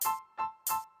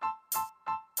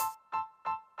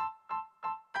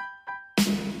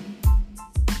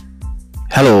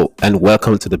Hello and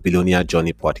welcome to the Billionaire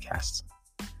Journey podcast.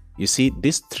 You see,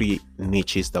 these three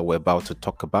niches that we're about to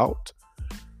talk about,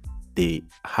 they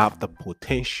have the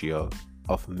potential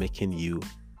of making you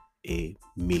a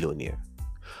millionaire.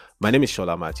 My name is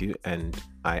Shola Matthew and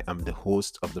I am the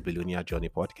host of the Billionaire Journey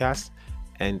podcast.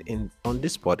 And on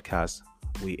this podcast,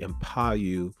 we empower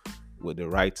you with the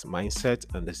right mindset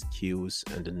and the skills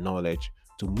and the knowledge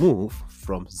to move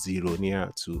from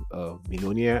zero-naire to a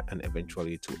millionaire and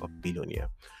eventually to a billionaire.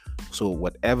 So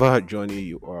whatever journey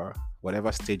you are,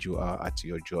 whatever stage you are at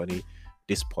your journey,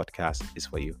 this podcast is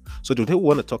for you. So today we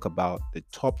want to talk about the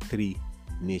top three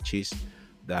niches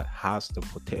that have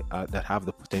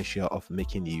the potential of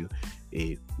making you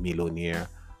a millionaire.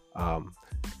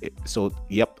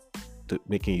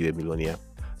 Making you a millionaire.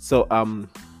 So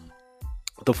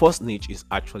the first niche is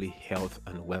actually health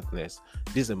and wellness.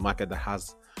 This is a market that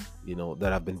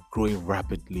that have been growing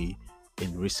rapidly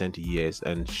in recent years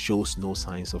and shows no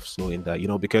signs of slowing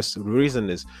down, because the reason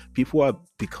is people are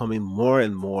becoming more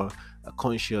and more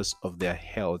conscious of their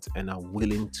health and are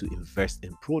willing to invest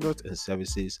in products and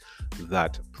services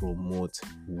that promote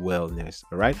wellness.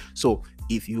 All right. So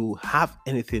if you have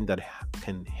anything that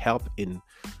can help in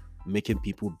making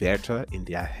people better in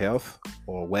their health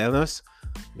or wellness,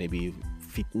 maybe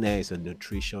fitness and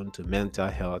nutrition to mental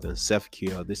health and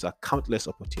self-care, these are countless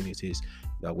opportunities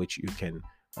that which you can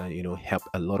help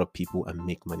a lot of people and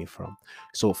make money from.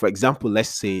 So for example, let's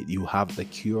say you have the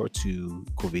cure to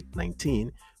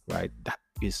COVID-19, right? That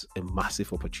is a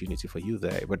massive opportunity for you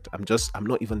there. But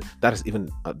that is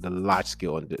even at the large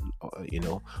scale on the,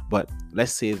 but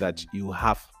let's say that you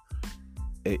have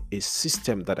a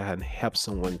system that can help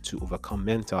someone to overcome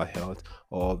mental health,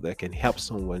 or that can help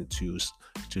someone to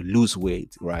lose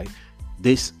weight, right?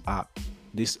 This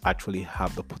actually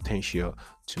have the potential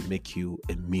to make you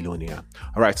a millionaire.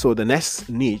 All right, so the next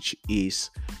niche is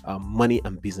money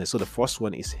and business. So the first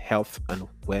one is health and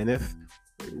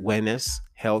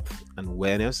health and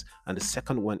wellness, and the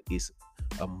second one is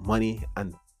money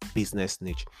and business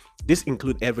niche. This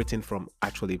includes everything from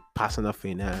actually personal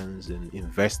finance and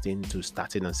investing to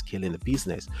starting and scaling a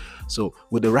business. So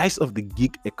with the rise of the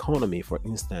gig economy, for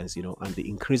instance, and the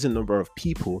increasing number of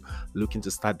people looking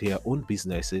to start their own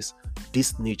businesses,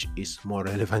 this niche is more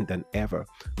relevant than ever.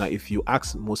 Now, if you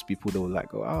ask most people, they will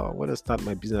like, oh, I want to start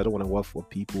my business. I don't want to work for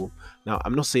people. Now,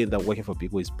 I'm not saying that working for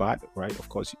people is bad, right? Of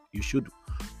course, you should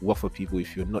work for people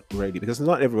if you're not ready, because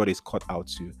not everybody is cut out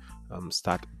to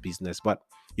start a business. But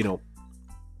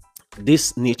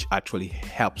this niche actually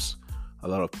helps a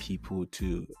lot of people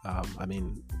to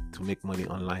make money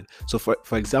online. So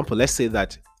for example, let's say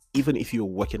that even if you're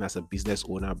working as a business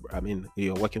owner,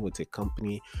 you're working with a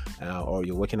company or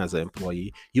you're working as an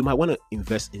employee, you might want to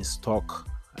invest in stock,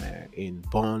 in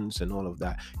bonds and all of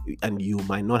that, and you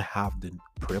might not have the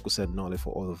prerequisite knowledge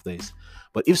for all of this.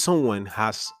 But if someone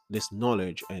has this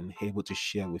knowledge and able to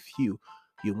share with you,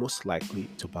 you're most likely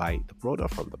to buy the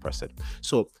product from the person.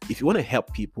 So if you want to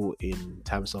help people in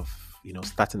terms of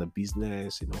starting a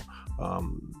business, or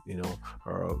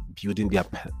building their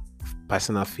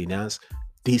personal finance,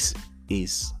 this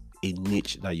is a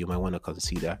niche that you might want to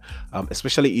consider,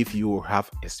 especially if you have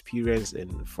experience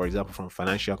in, for example, from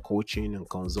financial coaching and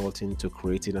consulting to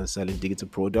creating and selling digital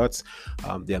products.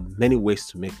 There are many ways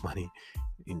to make money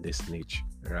in this niche,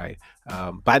 right?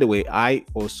 By the way, I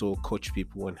also coach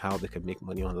people on how they can make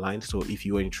money online. So if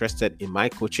you are interested in my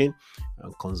coaching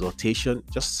and consultation,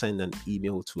 just send an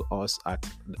email to us at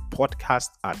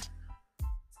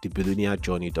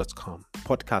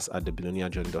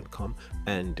podcast@thebillionairejourney.com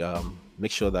and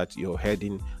make sure that your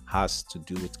heading has to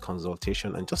do with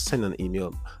consultation, and just send an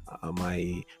email.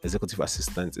 My executive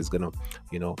assistant is gonna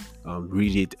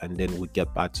read it, and then we'll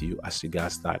get back to you as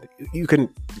regards that. You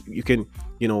can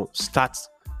start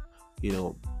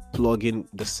plug in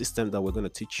the system that we're going to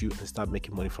teach you and start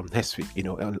making money from next week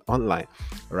online.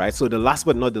 All right, so the last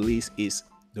but not the least is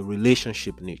the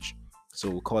relationship niche. So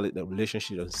we call it the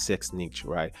relationship and sex niche,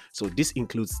 right? So this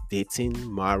includes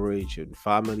dating, marriage, and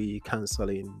family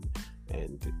counseling.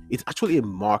 And it's actually a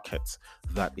market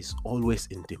that is always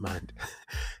in demand,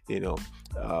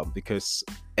 because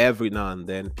every now and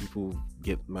then people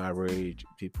get married,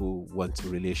 people want a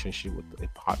relationship with a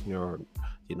partner.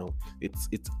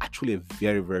 It's actually a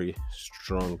very, very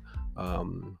strong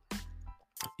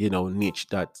niche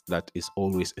that is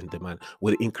always in demand,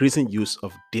 with increasing use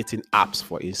of dating apps,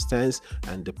 for instance,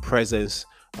 and the presence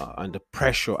and the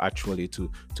pressure actually to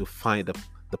find the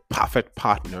perfect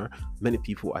partner. Many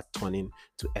people are turning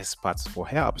to experts for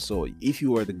help. So if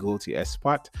you are the go-to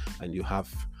expert and you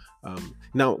have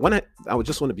Now, when I would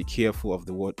just want to be careful of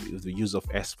the use of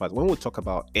expert. When we talk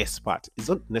about expert, it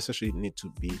doesn't necessarily need to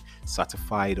be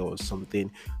certified or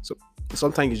something. So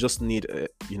sometimes you just need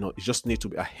to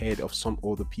be ahead of some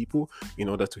other people in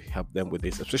order to help them with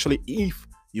this, especially if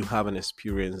you have an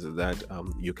experience that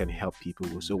you can help people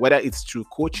with. So whether it's through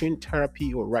coaching,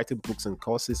 therapy, or writing books and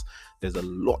courses, there's a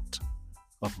lot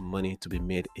of money to be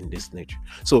made in this niche.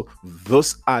 So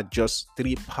those are just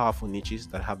three powerful niches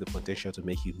that have the potential to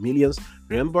make you millions.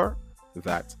 Remember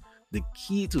that the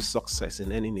key to success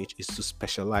in any niche is to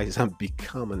specialize and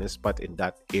become an expert in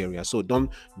that area. So don't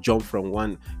jump from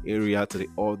one area to the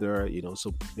other,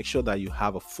 so make sure that you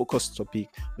have a focused topic.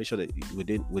 Make sure that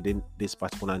within this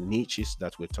particular niches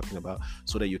that we're talking about,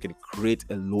 so that you can create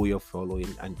a loyal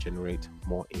following and generate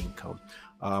more income.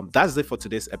 That's it for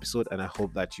today's episode, and I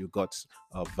hope that you got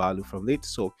value from it.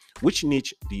 So which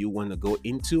niche do you want to go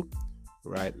into?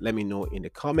 Right, let me know in the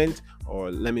comment, or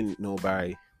let me know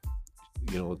by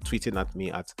tweeting at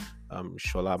me at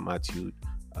Shola Matthew,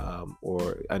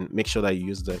 and make sure that you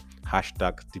use the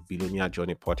hashtag the Billionaire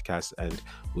Journey Podcast, and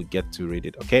we'll get to read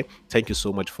it. Okay, thank you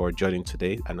so much for joining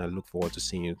today, and I look forward to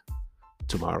seeing you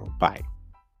tomorrow. Bye.